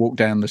cannot walk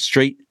down the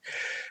street.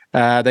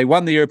 They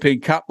won the European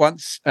Cup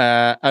once,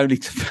 but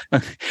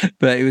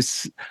it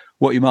was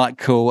what you might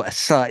call a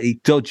slightly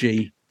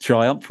dodgy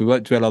triumph. We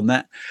won't dwell on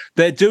that.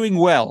 They're doing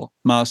well,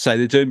 Marseille.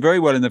 They're doing very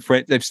well in the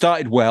French. They've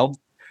started well.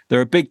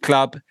 They're a big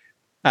club.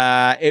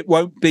 It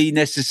won't be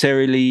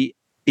necessarily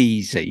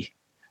easy,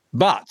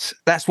 but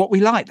that's what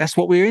we like. That's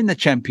what we're in the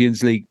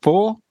Champions League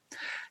for.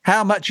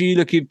 How much are you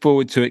looking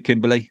forward to it,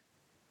 Kimberly?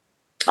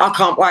 I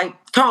can't wait.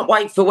 Can't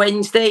wait for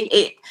Wednesday.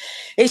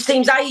 It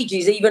seems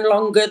ages, even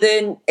longer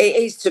than it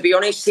is, to be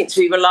honest, since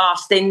we were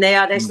last in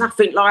there. There's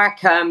nothing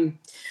like, a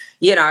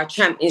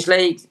Champions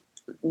League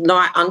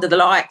night under the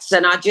lights,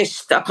 and I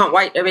can't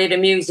wait to hear the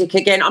music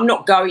again. I'm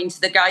not going to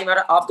the game.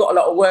 I've got a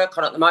lot of work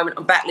on at the moment.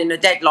 I'm battling the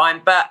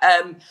deadline, but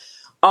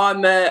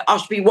I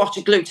should be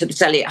watching glued to the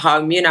telly at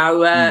home.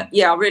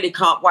 I really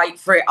can't wait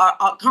for it.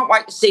 I can't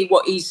wait to see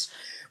what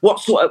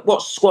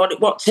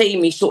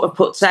team he sort of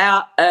puts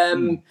out.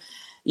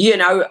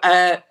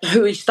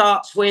 Who he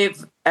starts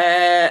with.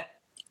 Will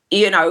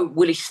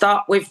he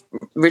start with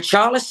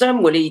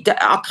Richarlison?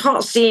 I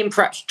can't see him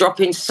perhaps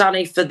dropping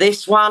Sonny for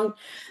this one.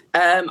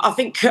 I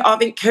think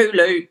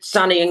Kulu,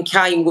 Sonny, and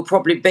Kane will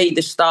probably be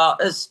the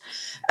starters.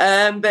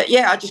 But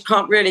I just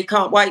can't wait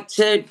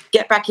to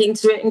get back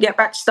into it and get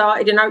back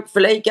started and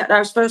hopefully get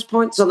those first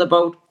points on the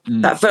board.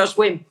 That first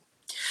win.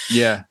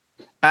 Yeah.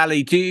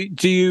 Ali,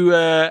 do you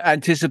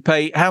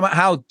anticipate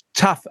how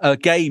tough a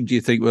game do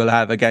you think we'll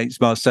have against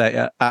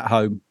Marseille at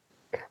home?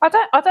 I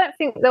don't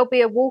think there'll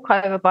be a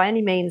walkover by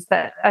any means.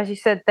 That, as you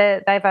said,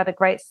 they've had a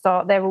great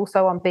start. They're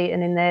also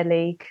unbeaten in their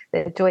league.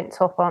 They're joint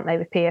top, aren't they,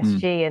 with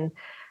PSG? And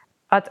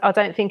I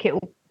don't think it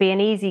will be an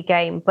easy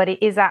game, but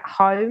it is at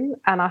home,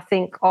 and I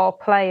think our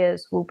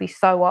players will be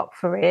so up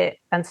for it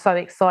and so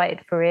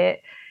excited for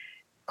it.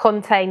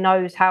 Conte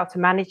knows how to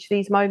manage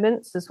these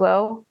moments as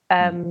well.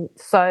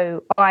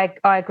 So I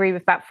agree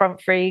with that front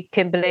three,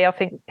 Kimberly. I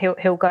think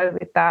he'll go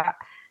with that.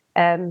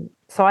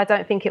 So I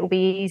don't think it will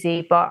be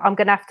easy, but I'm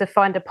going to have to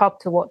find a pub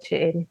to watch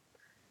it in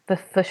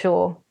for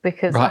sure,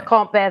 because I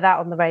can't bear that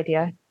on the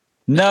radio.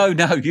 No,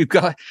 you've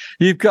got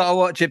to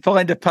watch it.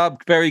 Find a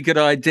pub. Very good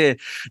idea.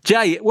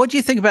 Jay, what do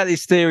you think about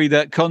this theory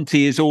that Conte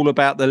is all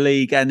about the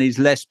league and is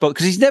less,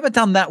 because he's never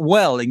done that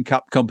well in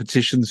cup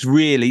competitions,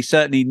 really.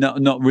 Certainly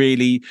not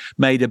really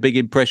made a big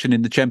impression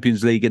in the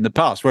Champions League in the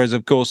past, whereas,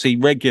 of course, he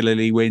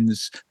regularly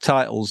wins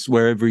titles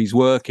wherever he's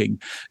working.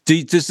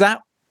 Does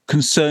that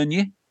concern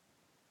you?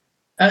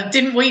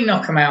 Didn't we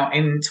knock him out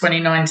in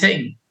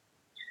 2019?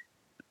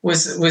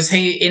 Was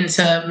he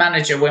Inter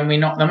manager when we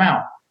knocked them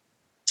out?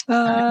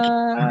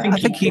 I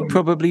think he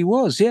probably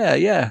was.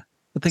 Yeah.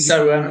 I think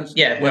so.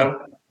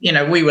 Well,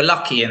 we were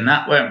lucky in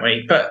that, weren't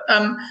we? But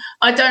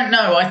I don't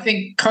know. I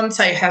think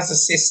Conte has a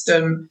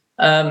system.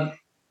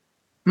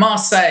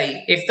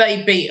 Marseille, if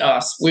they beat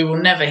us, we will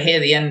never hear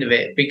the end of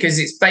it, because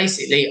it's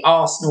basically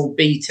Arsenal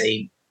B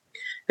team.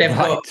 They've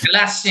got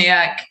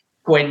Kolasinac,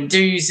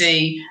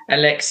 Guendouzi,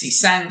 Alexis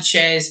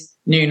Sanchez,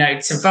 Nuno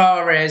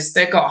Tavares.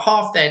 They've got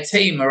half their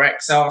team are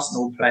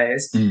ex-Arsenal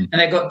players, and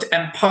they've got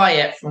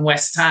Payet from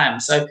West Ham.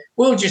 So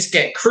we'll just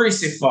get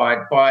crucified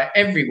by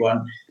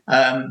everyone.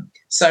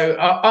 So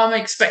I'm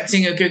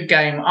expecting a good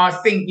game. I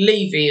think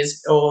Levy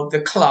or the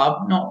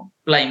club, not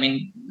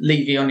blaming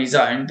Levy on his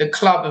own, the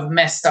club have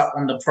messed up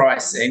on the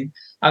pricing.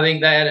 I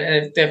think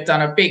they've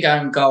done a big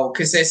own goal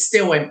because there's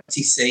still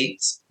empty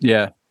seats.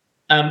 Yeah.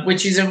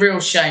 Which is a real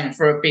shame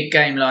for a big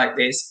game like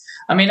this.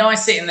 I mean, I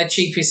sit in the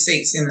cheapest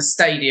seats in the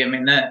stadium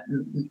in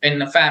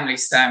the family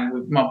stand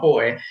with my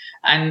boy,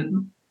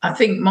 and I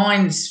think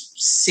mine's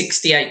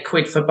 68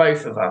 quid for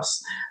both of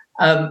us.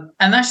 And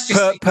that's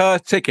just per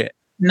ticket.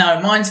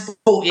 No, mine's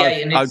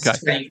 48 and it's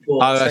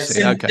 24. Oh, I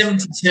see.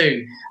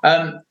 72.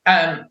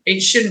 It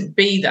shouldn't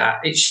be that.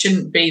 It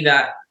shouldn't be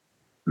that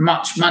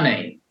much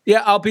money.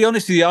 Yeah, I'll be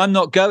honest with you. I'm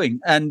not going,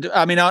 and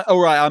I mean,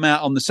 all right, I'm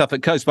out on the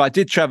Suffolk coast, but I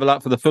did travel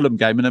up for the Fulham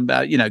game, and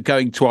I'm,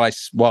 going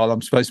twice while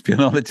I'm supposed to be on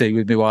holiday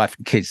with my wife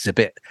and kids a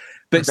bit,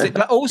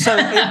 but also,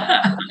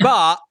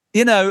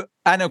 and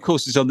of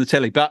course it's on the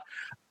telly. But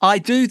I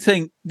do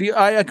think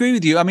I agree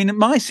with you. I mean, at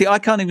my seat, I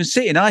can't even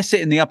sit in. I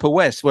sit in the Upper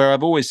West where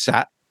I've always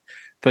sat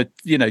for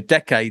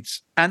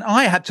decades, and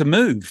I had to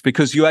move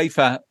because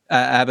UEFA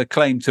have a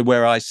claim to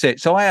where I sit,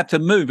 so I have to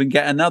move and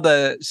get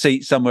another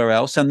seat somewhere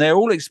else, and they're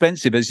all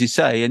expensive, as you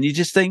say, and you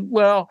just think,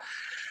 well,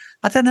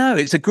 I don't know,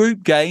 it's a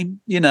group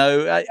game,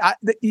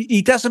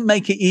 he doesn't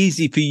make it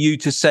easy for you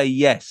to say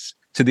yes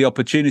to the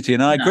opportunity,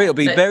 and I agree, it'll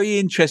be very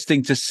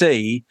interesting to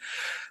see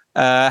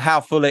how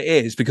full it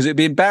is, because it'd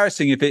be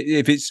embarrassing if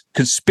it's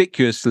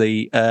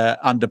conspicuously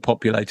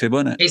underpopulated,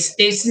 wouldn't it?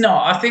 It's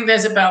not. I think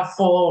there's about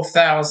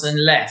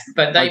 4,000 left,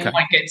 but they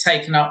might get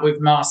taken up with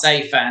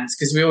Marseille fans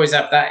because we always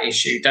have that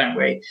issue, don't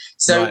we?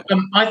 So right.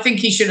 I think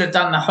he should have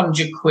done the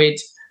 100 quid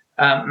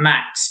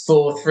max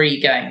for 3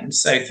 games,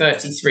 so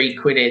 33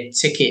 quid a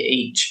ticket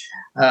each.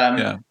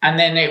 And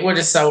then it would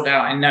have sold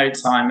out in no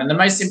time. And the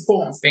most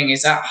important thing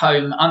is at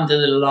home, under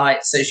the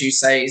lights, as you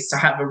say, is to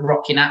have a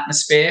rocking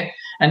atmosphere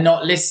and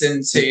not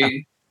listen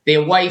to the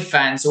away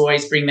fans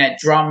always bring their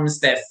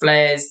drums, their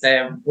flares,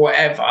 their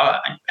whatever,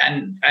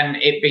 and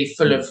it be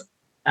full of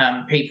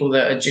people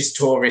that are just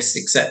tourists,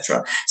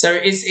 etc. So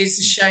it's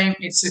a shame.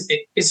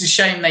 It's a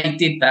shame they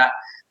did that.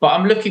 But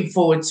I'm looking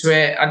forward to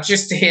it.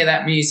 Just to hear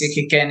that music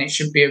again, it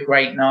should be a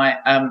great night.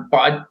 But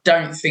I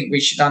don't think we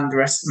should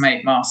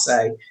underestimate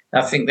Marseille.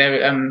 I think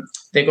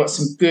they've got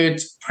some good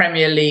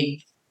Premier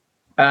League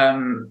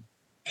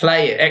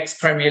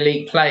ex-Premier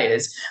League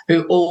players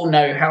who all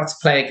know how to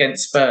play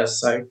against Spurs.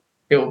 So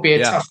it will be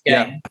a tough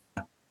game.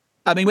 Yeah.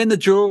 I mean, when the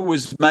draw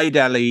was made,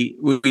 Ali,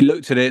 we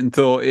looked at it and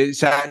thought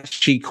it's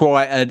actually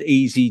quite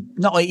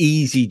not an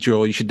easy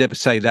draw. You should never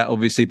say that,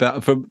 obviously,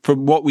 but from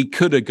what we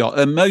could have got,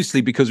 and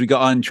mostly because we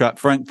got Eintracht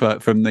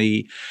Frankfurt from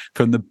the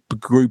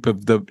group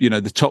of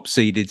the top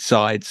seeded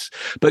sides.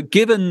 But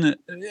given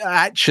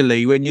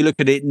actually, when you look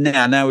at it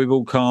now we've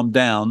all calmed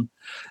down,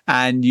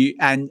 and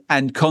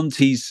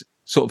Conte's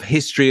sort of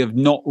history of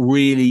not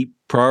really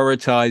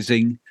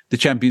prioritising the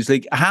Champions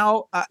League.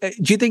 How do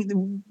you think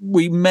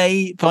we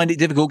may find it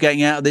difficult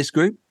getting out of this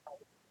group?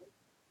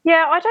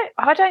 Yeah,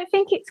 I don't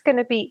think it's going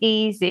to be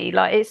easy.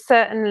 Like, it's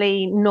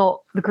certainly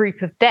not the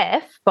group of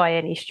death by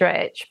any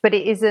stretch, but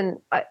it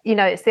isn't.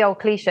 It's the old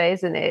cliche,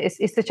 isn't it?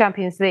 It's the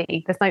Champions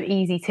League. There's no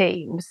easy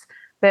teams.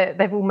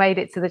 They've all made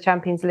it to the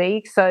Champions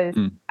League. So,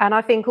 and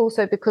I think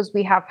also because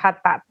we have had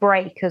that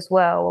break as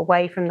well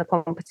away from the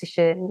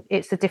competition,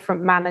 it's a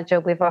different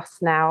manager with us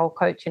now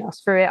coaching us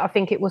through it. I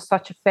think it was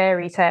such a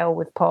fairy tale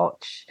with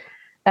Poch.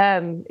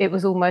 It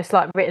was almost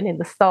like written in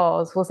the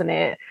stars, wasn't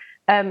it?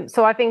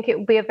 So I think it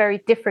will be a very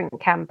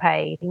different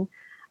campaign.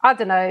 I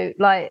don't know,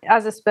 like,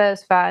 as a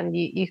Spurs fan,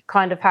 you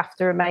kind of have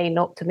to remain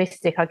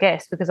optimistic, I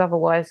guess, because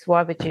otherwise,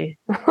 why would you?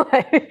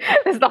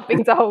 There's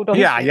nothing to hold on to.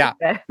 Yeah.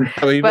 I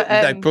mean,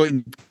 they put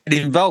it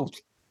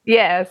involved.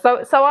 Yeah,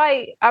 so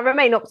I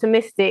remain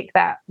optimistic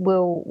that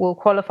we'll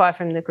qualify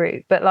from the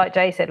group. But like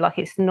Jay said, like,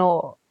 it's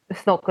not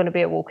going to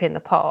be a walk in the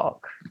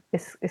park.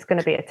 It's going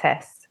to be a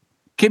test.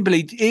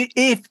 Kimberly,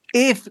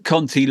 if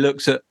Conte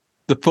looks at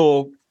the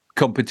 4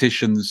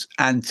 competitions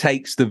and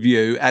takes the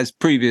view, as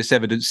previous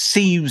evidence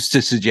seems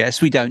to suggest,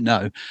 we don't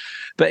know,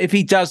 but if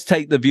he does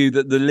take the view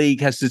that the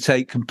league has to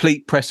take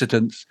complete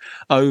precedence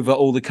over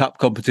all the cup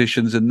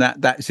competitions and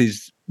that's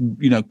his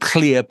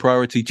clear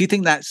priority, do you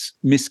think that's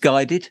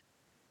misguided?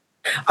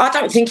 I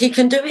don't think he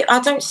can do it. I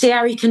don't see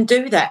how he can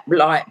do that,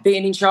 like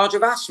being in charge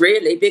of us,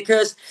 really,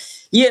 because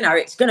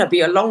it's going to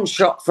be a long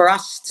shot for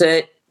us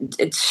to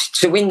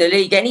win the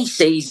league any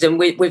season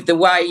with the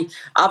way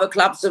other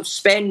clubs have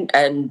spent,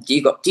 and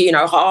you got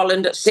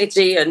Haaland at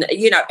City, and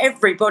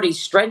everybody's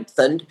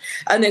strengthened,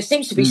 and there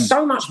seems to be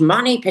so much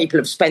money people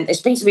have spent. There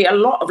seems to be a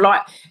lot of,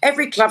 like,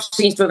 every club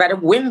seems to have had a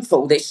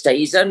windfall this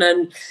season,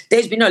 and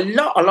there's been a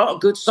lot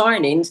of good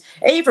signings,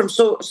 even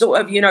sort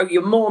of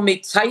your more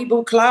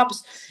mid-table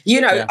clubs.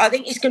 I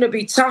think it's going to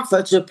be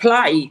tougher to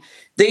play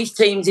these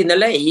teams in the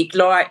league,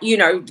 like,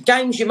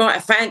 games you might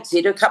have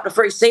fancied a couple of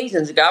 3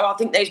 seasons ago. I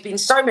think there's been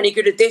so many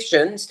good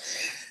additions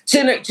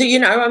to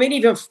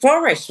even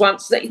Forest,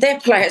 once their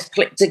players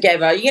click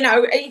together,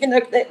 even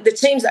the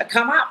teams that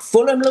come up,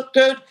 Fulham look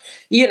good,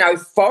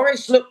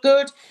 Forest look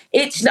good.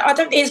 I don't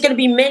think there's going to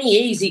be many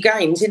easy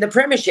games in the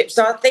Premiership.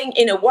 So I think,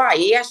 in a way,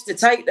 he has to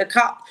take the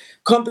cup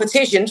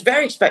competitions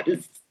very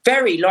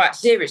very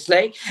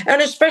seriously,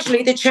 and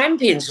especially the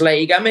Champions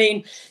League. I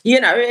mean,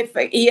 if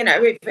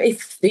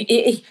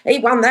he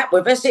won that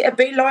with us, it'd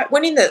be like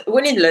winning the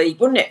league,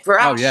 wouldn't it? For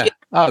us.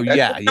 Oh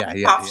yeah.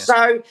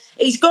 So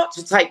he's got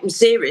to take them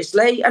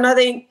seriously, and I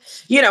think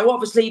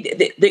obviously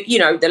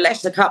the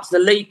Leicester Cups, the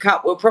League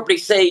Cup, we'll probably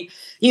see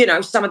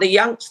some of the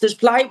youngsters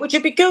play, which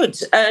would be good,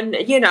 and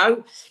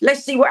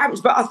let's see what happens.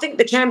 But I think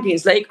the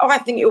Champions League, I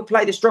think it will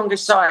play the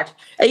strongest side,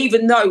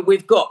 even though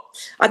we've got,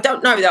 I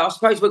don't know though, I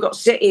suppose we've got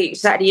City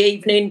Saturday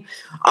evening,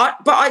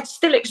 but I'd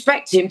still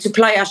expect him to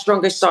play our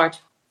strongest side.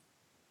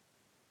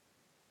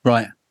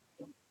 Right.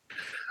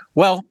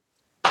 Well,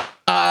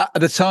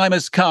 the time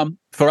has come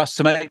for us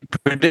to make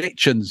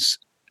predictions.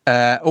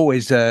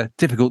 Always a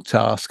difficult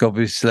task,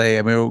 obviously,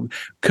 and we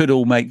could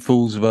all make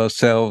fools of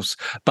ourselves.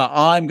 But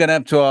I'm going to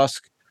have to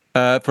ask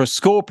for a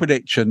score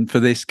prediction for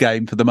this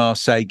game, for the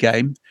Marseille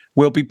game.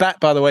 We'll be back,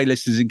 by the way,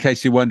 listeners, in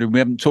case you're wondering.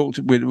 We're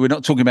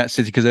not talking about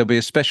City because there'll be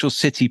a special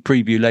City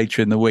preview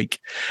later in the week.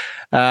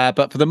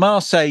 But for the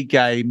Marseille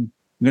game,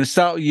 I'm going to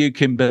start with you,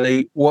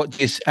 Kimberly.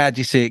 How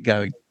do you see it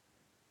going?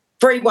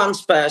 3-1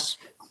 Spurs.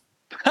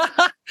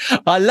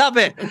 I love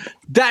it.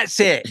 That's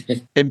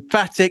it.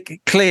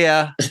 Emphatic,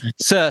 clear,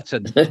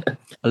 certain.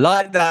 I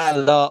like that a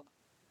lot.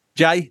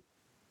 Jay?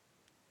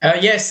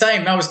 Yeah,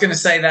 same. I was going to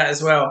say that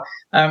as well.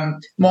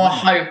 More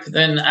hope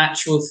than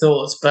actual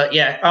thoughts. But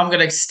yeah, I'm going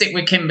to stick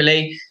with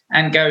Kimberly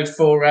and go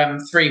for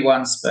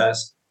 3-1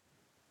 Spurs.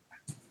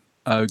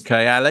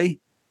 Okay, Ali?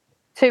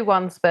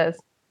 2-1 Spurs.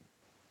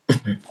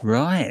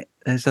 Right.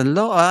 There's a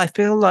lot. I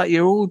feel like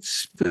you're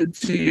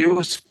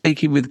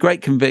speaking with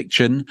great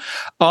conviction.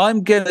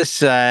 I'm going to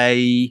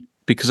say,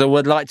 because I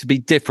would like to be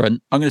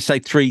different, I'm going to say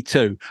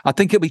 3-2. I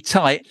think it'll be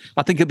tight.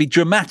 I think it'll be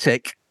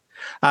dramatic.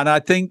 And I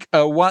think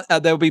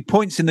there'll be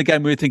points in the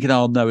game where we're thinking,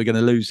 oh, no, we're going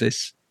to lose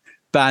this.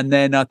 And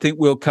then I think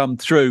we'll come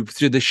through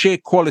the sheer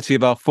quality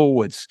of our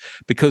forwards,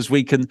 because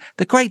we can.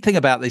 The great thing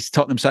about this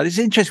Tottenham side, it's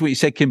interesting what you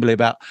said, Kimberly,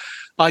 about,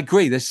 I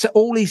agree, there's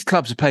all these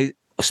clubs have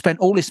spent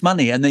all this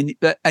money, and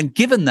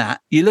given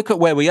that, you look at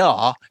where we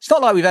are, it's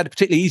not like we've had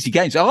particularly easy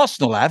games.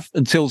 Arsenal have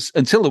until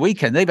the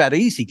weekend. They've had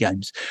easy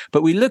games,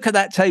 but we look at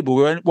that table,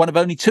 we're one of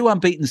only 2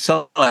 unbeaten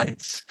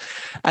sides,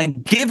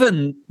 and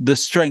given the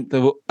strength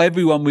of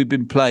everyone we've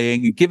been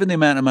playing, given the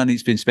amount of money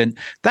that's been spent,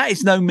 that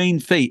is no mean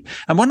feat.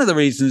 And one of the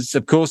reasons,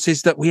 of course,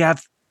 is that we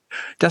have,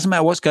 doesn't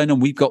matter what's going on,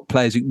 we've got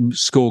players who can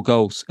score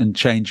goals and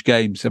change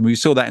games, and we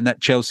saw that in that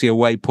Chelsea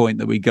away point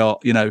that we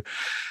got,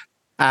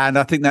 And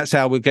I think that's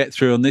how we'll get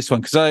through on this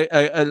one. Because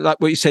I like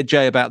what you said,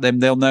 Jay, about them.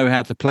 They'll know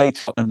how to play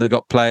Tottenham. They've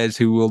got players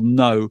who will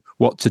know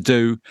what to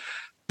do.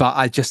 But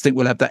I just think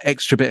we'll have that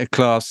extra bit of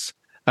class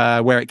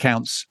where it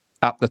counts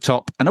up the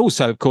top. And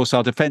also, of course,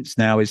 our defence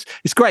now it's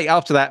great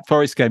after that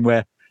Forest game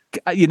where,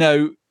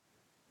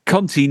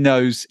 Conte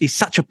knows he's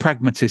such a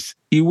pragmatist.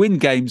 You win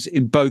games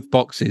in both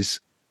boxes.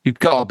 You've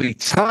got to be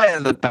tight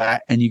at the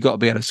back and you've got to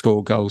be able to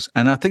score goals.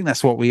 And I think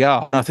that's what we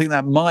are. I think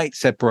that might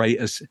separate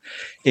us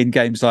in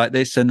games like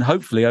this and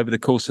hopefully over the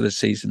course of the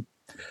season.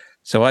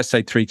 So I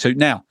say 3-2.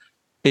 Now,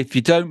 if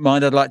you don't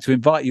mind, I'd like to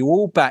invite you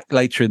all back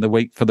later in the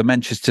week for the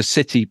Manchester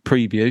City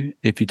preview,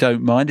 if you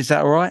don't mind. Is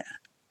that all right?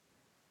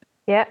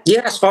 Yeah.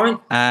 Yeah, that's fine.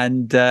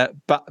 And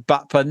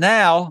but for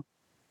now,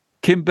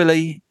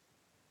 Kimberly,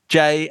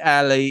 Jay,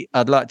 Ali,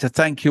 I'd like to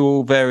thank you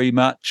all very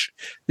much.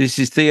 This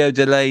is Theo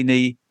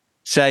Delaney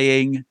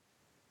saying,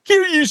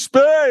 "Give you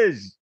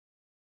Spurs!"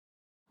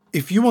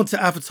 If you want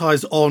to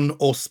advertise on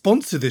or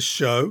sponsor this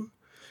show,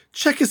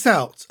 check us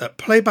out at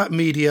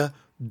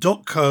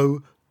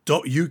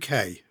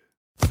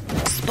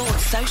playbackmedia.co.uk.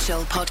 Sports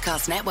Social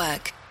Podcast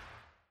Network.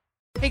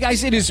 Hey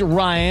guys, it is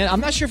Ryan.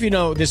 I'm not sure if you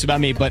know this about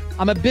me, but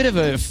I'm a bit of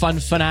a fun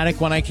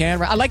fanatic when I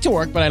can. I like to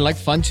work, but I like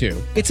fun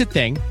too. It's a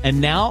thing. And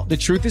now the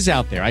truth is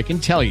out there. I can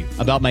tell you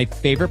about my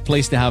favorite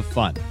place to have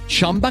fun.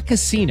 Chumba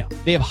Casino.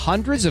 They have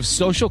hundreds of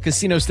social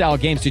casino style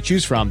games to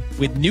choose from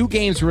with new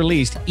games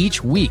released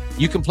each week.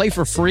 You can play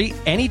for free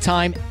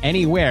anytime,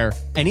 anywhere.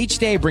 And each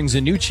day brings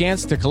a new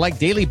chance to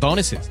collect daily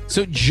bonuses.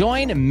 So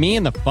join me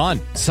in the fun.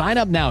 Sign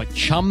up now at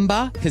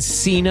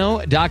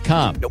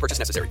ChumbaCasino.com. No purchase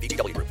necessary.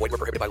 VGW Group. Void where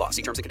prohibited by law.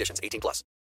 See terms and conditions. 18+.